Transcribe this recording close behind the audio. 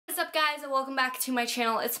guys, welcome back to my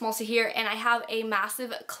channel. It's Melissa here, and I have a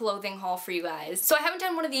massive clothing haul for you guys. So I haven't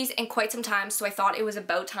done one of these in quite some time, so I thought it was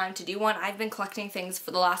about time to do one. I've been collecting things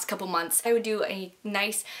for the last couple months. I would do a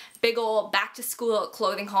nice big ol' back to school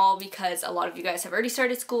clothing haul because a lot of you guys have already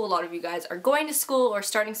started school, a lot of you guys are going to school or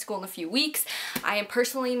starting school in a few weeks. I am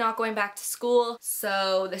personally not going back to school,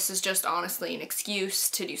 so this is just honestly an excuse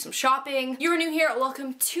to do some shopping. If you're new here,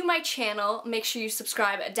 welcome to my channel. Make sure you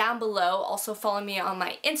subscribe down below. Also follow me on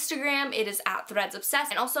my Instagram, it is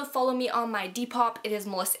 @threadsobsessed, and also follow me on my Depop, it is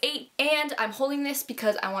Melissa8. And I'm holding this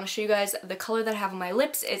because I want to show you guys the color that I have on my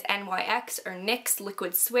lips is NYX or NYX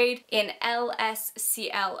Liquid Suede in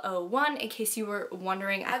LSCLO1, in case you were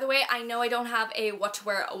wondering. By the way, I know I don't have a what to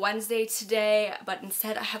wear Wednesday today, but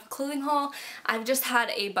instead I have a clothing haul. I've just had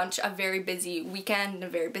a very busy weekend and a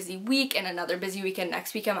very busy week and another busy weekend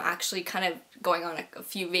next week. I'm actually kind of going on a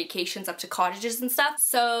few vacations up to cottages and stuff,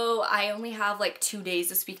 so I only have like 2 days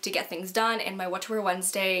this week to get things done, and my what to wear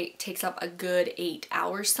Wednesday takes up a good 8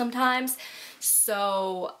 hours sometimes.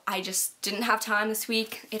 So I just didn't have time this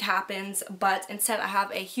week. It happens, but instead I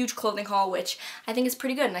have a huge clothing haul, which I think is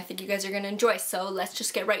pretty good and I think you guys are gonna enjoy. So let's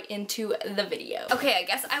just get right into the video. Okay, I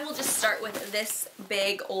guess I will just start with this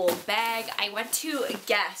big old bag. I went to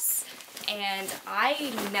Guess, and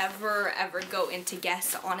I never ever go into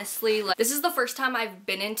Guess, honestly. Like, this is the first time I've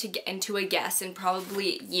been into a Guess in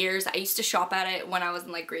probably years. I used to shop at it when I was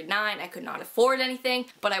in like grade 9. I could not afford anything,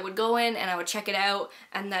 but I would go in and I would check it out,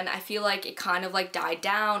 and then I feel like it kind of like died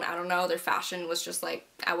down. I don't know, their fashion was just like,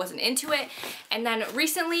 I wasn't into it. And then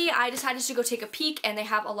recently I decided to go take a peek, and they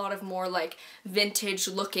have a lot of more like vintage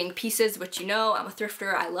looking pieces, which you know, I'm a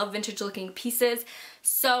thrifter. I love vintage looking pieces.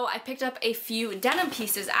 So I picked up a few denim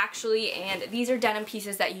pieces actually, and these are denim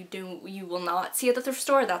pieces that you will not see at the thrift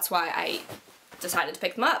store. That's why I decided to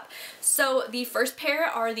pick them up. So the first pair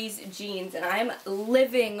are these jeans, and I'm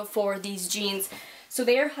living for these jeans. So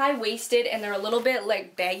they are high-waisted and they're a little bit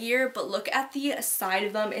like baggier, but look at the side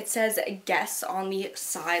of them. It says Guess on the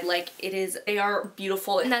side. Like, they are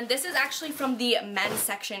beautiful. And then this is actually from the men's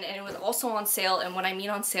section, and it was also on sale. And when I mean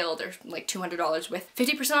on sale, they're like $200 with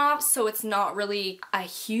 50% off, so it's not really a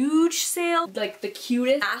huge sale. Like the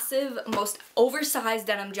cutest, massive, most oversized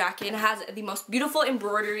denim jacket. It has the most beautiful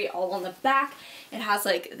embroidery all on the back. It has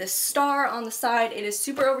like this star on the side. It is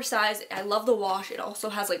super oversized. I love the wash. It also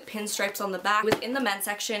has like pinstripes on the back. It was in the men's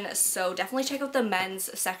section, so definitely check out the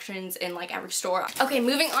men's sections in like every store. Okay,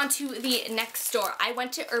 moving on to the next store. I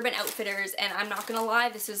went to Urban Outfitters, and I'm not gonna lie,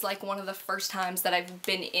 this is like one of the first times that I've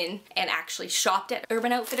been in and actually shopped at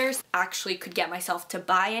Urban Outfitters. Actually could get myself to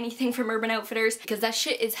buy anything from Urban Outfitters because that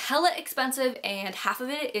shit is hella expensive, and half of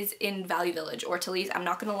it is in Value Village or Tilly's. I'm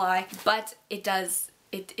not gonna lie, but it is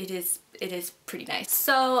pretty nice.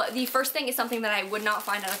 So the first thing is something that I would not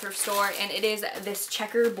find at a thrift store, and it is this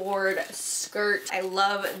checkerboard skirt. I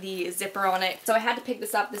love the zipper on it, so I had to pick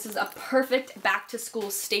this up. This is a perfect back to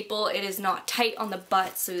school staple. It is not tight on the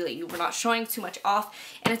butt, so you were not showing too much off,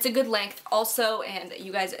 and it's a good length also, and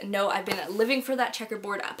you guys know I've been living for that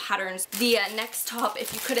checkerboard patterns. The next top,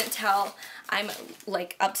 if you couldn't tell, I'm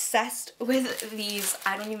like obsessed with these.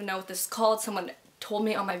 I don't even know what this is called. Someone told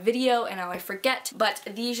me on my video and now I forget, but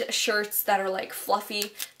these shirts that are like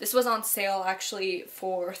fluffy, this was on sale actually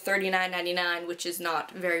for $39.99, which is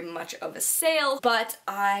not very much of a sale, but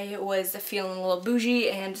I was feeling a little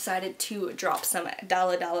bougie and decided to drop some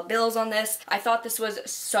dollar bills on this. I thought this was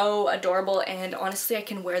so adorable, and honestly I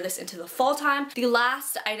can wear this into the fall time. The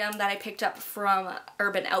last item that I picked up from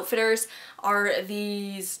Urban Outfitters are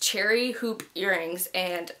these cherry hoop earrings,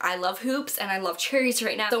 and I love hoops and I love cherries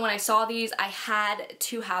right now, so when I saw these I had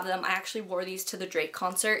to have them. I actually wore these to the Drake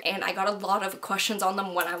concert, and I got a lot of questions on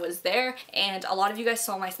them when I was there, and a lot of you guys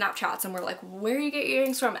saw my Snapchats and were like, where do you get your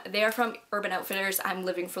earrings from? They are from Urban Outfitters. I'm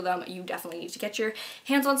living for them. You definitely need to get your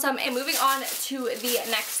hands on some. And moving on to the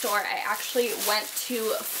next store, I actually went to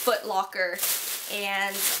Foot Locker,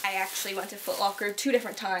 and I actually went to Foot Locker 2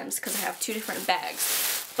 different times because I have 2 different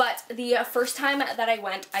bags. But the first time that I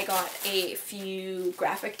went, I got a few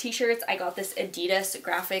graphic t-shirts. I got this Adidas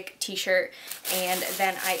graphic t-shirt, and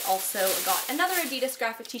then I also got another Adidas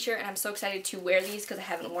graphic t-shirt, and I'm so excited to wear these because I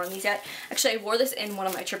haven't worn these yet. Actually, I wore this in one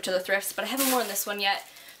of my trip to the thrifts, but I haven't worn this one yet.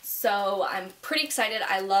 So I'm pretty excited.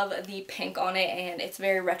 I love the pink on it, and it's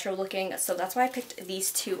very retro looking, so that's why I picked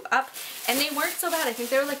these 2 up. And they weren't so bad. I think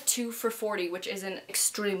they were like 2 for $40, which isn't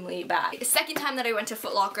extremely bad. The second time that I went to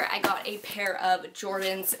Foot Locker, I got a pair of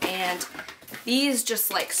Jordans, and these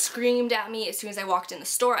just like screamed at me as soon as I walked in the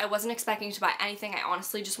store. I wasn't expecting to buy anything. I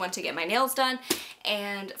honestly just went to get my nails done,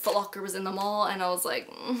 and Foot Locker was in the mall, and I was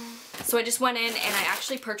like, So I just went in and I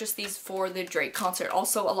actually purchased these for the Drake concert.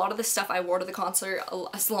 Also, a lot of the stuff I wore to the concert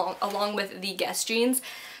along with the Guess jeans.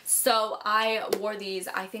 So I wore these.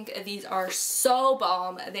 I think these are so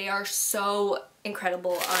bomb. They are so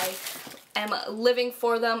incredible. I am living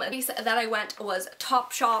for them. The place that I went was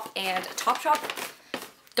Topshop, and Topshop,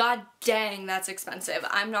 god dang, that's expensive.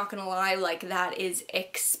 I'm not gonna lie, like that is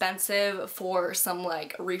expensive for some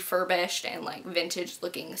like refurbished and like vintage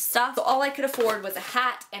looking stuff. So all I could afford was a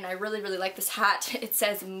hat, and I really like this hat. It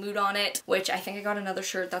says Mood on it, which I think I got another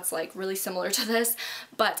shirt that's like really similar to this,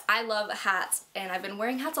 but I love hats and I've been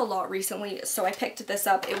wearing hats a lot recently, so I picked this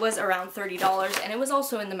up. It was around $30 and it was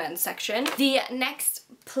also in the men's section. The next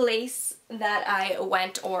place that I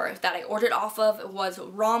went, or that I ordered off of, was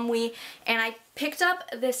ROMWE, and I picked up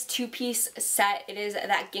this two-piece set. It is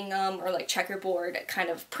that gingham or like checkerboard kind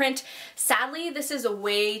of print. Sadly, this is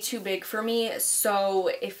way too big for me, so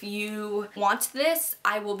if you want this,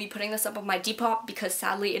 I will be putting this up on my Depop because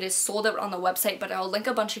sadly it is sold out on the website, but I'll link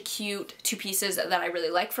a bunch of cute two pieces that I really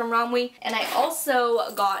like from ROMWE. And I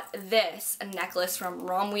also got this necklace from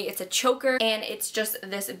ROMWE. It's a choker, and it's just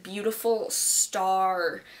this beautiful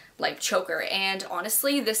star like choker, and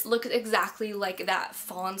honestly this looks exactly like that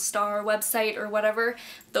Fawn Star website or whatever,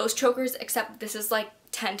 those chokers, except this is like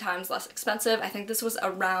 10 times less expensive. I think this was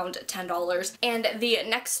around $10. And the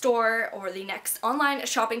next store, or the next online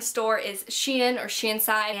shopping store, is Shein or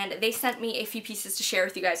Sheinside, and they sent me a few pieces to share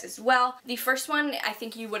with you guys as well. The first one I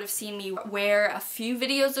think you would have seen me wear a few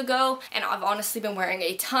videos ago, and I've honestly been wearing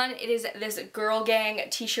a ton. It is this Girl Gang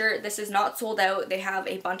t-shirt. This is not sold out. They have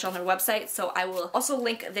a bunch on their website, so I will also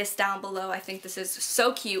link this down below. I think this is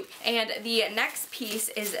so cute. And the next piece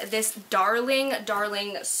is this darling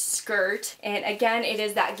skirt, and again it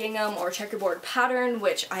is that gingham or checkerboard pattern,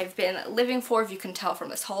 which I've been living for, if you can tell from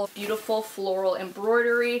this haul. Beautiful floral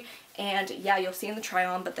embroidery, and yeah, you'll see in the try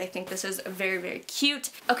on, but I think this is very cute.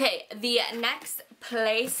 Okay, the next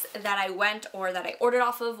place that I went, or that I ordered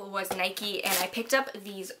off of, was Nike, and I picked up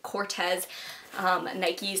these Cortez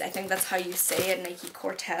Nikes. I think that's how you say it, Nike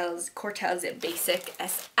Cortez Basic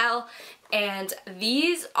SL. And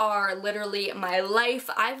these are literally my life.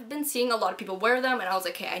 I've been seeing a lot of people wear them, and I was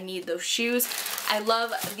like, okay, I need those shoes. I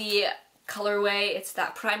love the colorway. It's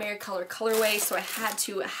that primary colorway, so I had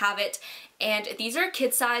to have it. And these are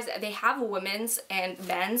kid size. They have women's and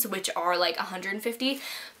men's, which are like $150,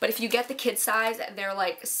 but if you get the kid size, they're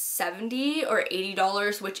like $70 or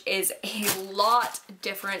 $80, which is a lot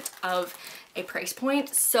different of a price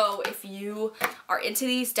point. So if you are into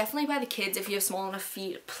these, definitely buy the kids. If you have small enough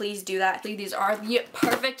feet, please do that. These are the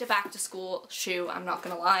perfect back to school shoe. I'm not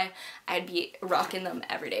gonna lie, I'd be rocking them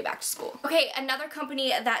every day back to school. Okay, another company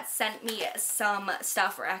that sent me some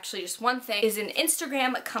stuff, or actually just one thing, is an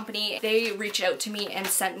Instagram company. They reached out to me and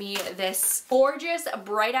sent me this gorgeous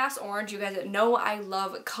bright ass orange. You guys know I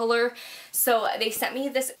love color, so they sent me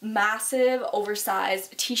this massive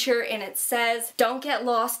oversized t-shirt, and it says, "Don't get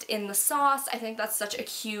lost in the sauce." I think that's such a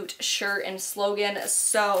cute shirt and slogan,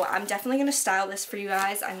 so I'm definitely going to style this for you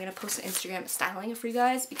guys. I'm going to post an Instagram styling it for you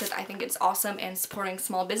guys because I think it's awesome, and supporting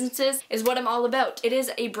small businesses is what I'm all about. It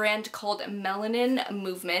is a brand called MELANIN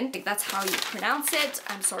Movement. I think that's how you pronounce it.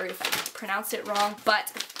 I'm sorry if I pronounced it wrong,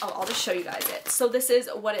 but I'll just show you guys it. So this is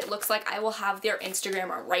what it looks like. I will have their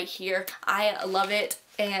Instagram right here. I love it.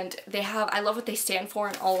 And I love what they stand for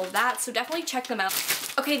and all of that, so definitely check them out.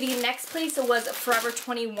 Okay, the next place was Forever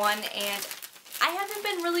 21, and I haven't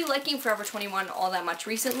been really liking Forever 21 all that much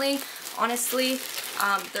recently, honestly.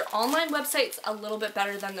 Their online website's a little bit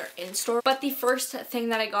better than their in-store, but the first thing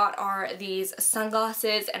that I got are these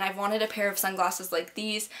sunglasses, and I've wanted a pair of sunglasses like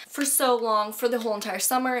these for so long, for the whole entire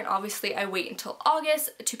summer, and obviously I wait until August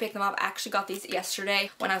to pick them up. I actually got these yesterday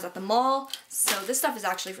when I was at the mall, so this stuff is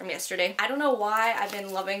actually from yesterday. I don't know why I've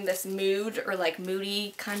been loving this mood, or like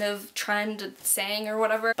moody kind of trend saying or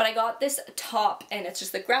whatever, but I got this top, and it's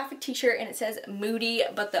just the graphic t-shirt, and it says moody,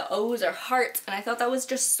 but the O's are hearts, and I thought that was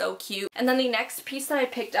just so cute. And then the next piece that I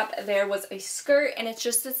picked up there was a skirt, and it's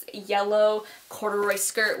just this yellow corduroy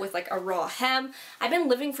skirt with like a raw hem. I've been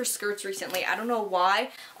living for skirts recently, I don't know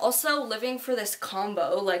why. Also living for this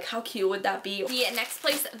combo, like how cute would that be? The next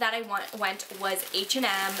place that I went was H&M,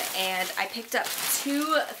 and I picked up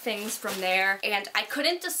two things from there, and I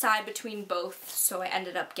couldn't decide between both, so I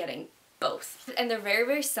ended up getting both. And they're very,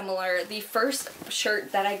 very similar. The first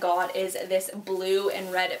shirt that I got is this blue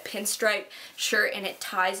and red pinstripe shirt, and it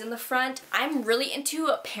ties in the front. I'm really into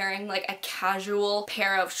pairing like a casual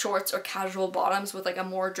pair of shorts or casual bottoms with like a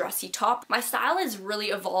more dressy top. My style has really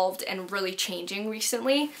evolved and really changing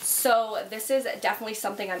recently, so this is definitely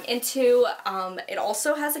something I'm into. It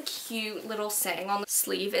also has a cute little saying on the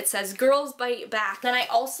sleeve. It says "Girls Bite Back." Then I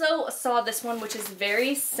also saw this one, which is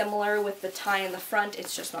very similar with the tie in the front.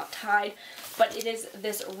 It's just not tied, but it is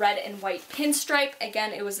this red and white pinstripe.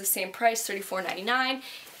 Again, it was the same price, $34.99,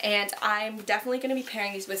 and I'm definitely going to be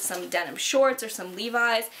pairing these with some denim shorts or some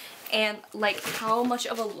Levi's. And like, how much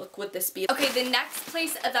of a look would this be? Okay, the next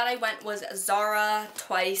place that I went was Zara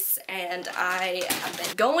twice, and I have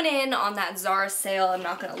been going in on that Zara sale, I'm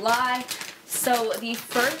not gonna lie. So the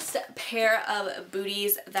first pair of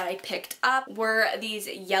booties that I picked up were these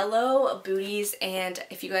yellow booties, and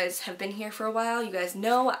if you guys have been here for a while, you guys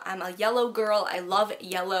know I'm a yellow girl. I love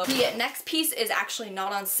yellow. The next piece is actually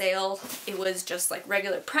not on sale. It was just like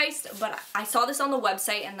regular priced, but I saw this on the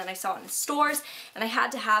website and then I saw it in stores and I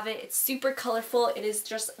had to have it. It's super colorful. It is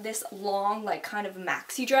just this long, like kind of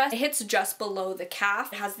maxi dress. It hits just below the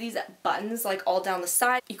calf. It has these buttons like all down the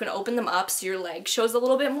side. You can open them up so your leg shows a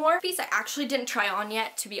little bit more. Piece I actually didn't try on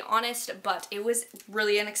yet, to be honest, but it was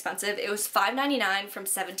really inexpensive. It was $5.99 from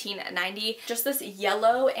 $17.90. Just this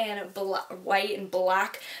yellow and white and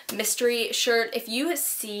black mystery shirt. If you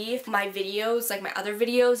see my videos, like my other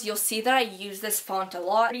videos, you'll see that I use this font a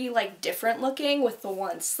lot. Pretty like different looking with the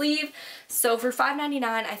one sleeve. So for $5.99,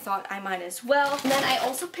 I thought I might as well. And then I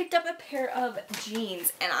also picked up a pair of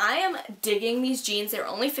jeans, and I am digging these jeans. They're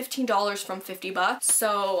only $15 from 50 bucks.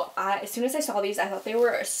 So as soon as I saw these, I thought they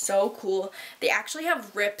were so cool. They actually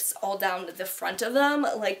have rips all down the front of them,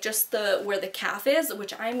 like just where the calf is,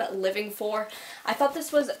 which I'm living for. I thought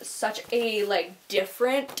this was such a like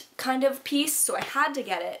different kind of piece, so I had to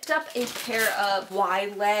get it. Picked up a pair of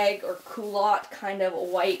wide leg or culotte kind of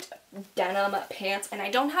white denim pants, and I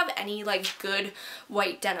don't have any like good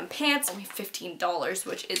white denim pants. Only $15,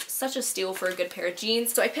 which is such a steal for a good pair of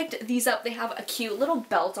jeans. So I picked these up. They have a cute little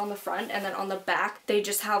belt on the front, and then on the back they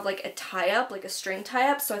just have like a tie-up, like a string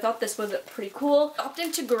tie-up. So I thought this was pretty cool. I hopped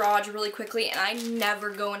into Garage really quickly, and I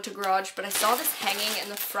never go into Garage, but I saw this hanging in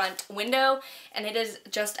the front window, and it is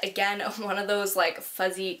just, again, one of those like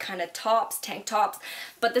fuzzy kind of tops, tank tops.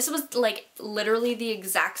 But this was like literally the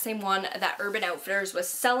exact same one that Urban Outfitters was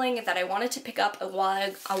selling that I wanted to pick up a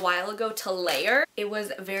while ago to layer. It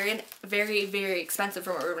was very, very, very expensive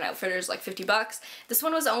from Urban Outfitters, like 50 bucks. This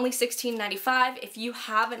one was only $16.95. If you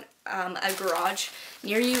have a Garage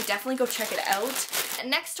near you, definitely go check it out. The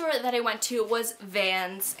next store that I went to was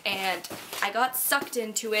Vans, and I got sucked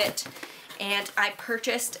into it, and I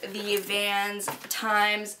purchased the Vans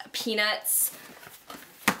times Peanuts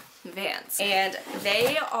Vans, and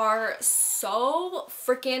they are so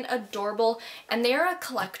freaking adorable, and they're a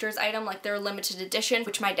collector's item. Like, they're a limited edition,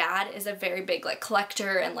 which my dad is a very big like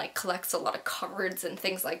collector and like collects a lot of cards and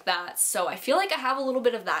things like that, so I feel like I have a little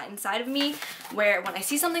bit of that inside of me, where when I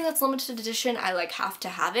see something that's limited edition, I like have to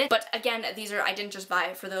have it. But again, these are, I didn't just buy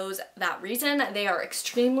it for that reason. They are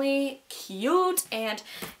extremely cute, and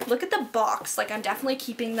look at the box. Like, I'm definitely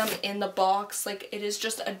keeping them in the box. Like, it is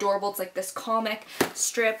just adorable. It's like this comic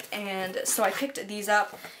strip, and so I picked these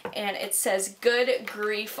up, and it says "Good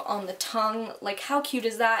Grief" on the tongue. Like, how cute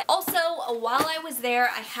is that? Also, while I was there,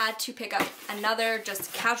 I had to pick up another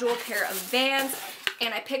just casual pair of Vans,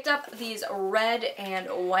 and I picked up these red and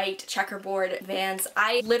white checkerboard Vans.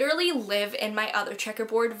 I literally live in my other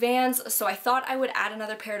checkerboard Vans, so I thought I would add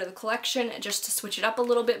another pair to the collection just to switch it up a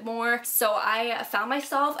little bit more. So I found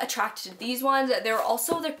myself attracted to these ones. They were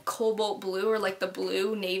also the cobalt blue, or like the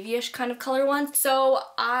blue navy-ish kind of color ones. So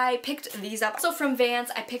I picked these up. So from Vans,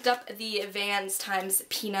 I picked up the Vans times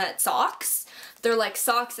Peanut socks. They're like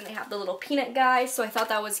socks, and they have the little peanut guy, so I thought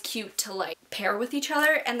that was cute to like pair with each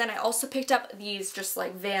other. And then I also picked up these just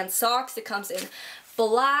like Vans socks. It comes in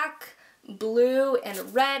black, blue,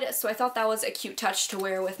 and red, so I thought that was a cute touch to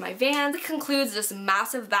wear with my Vans. It concludes this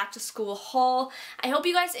massive back to school haul. I hope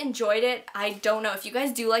you guys enjoyed it. I don't know if you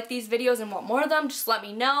guys do like these videos and want more of them, just let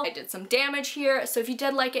me know. I did some damage here, so if you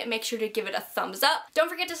did like it, make sure to give it a thumbs up. Don't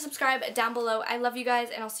forget to subscribe down below. I love you guys,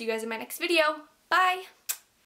 and I'll see you guys in my next video. Bye!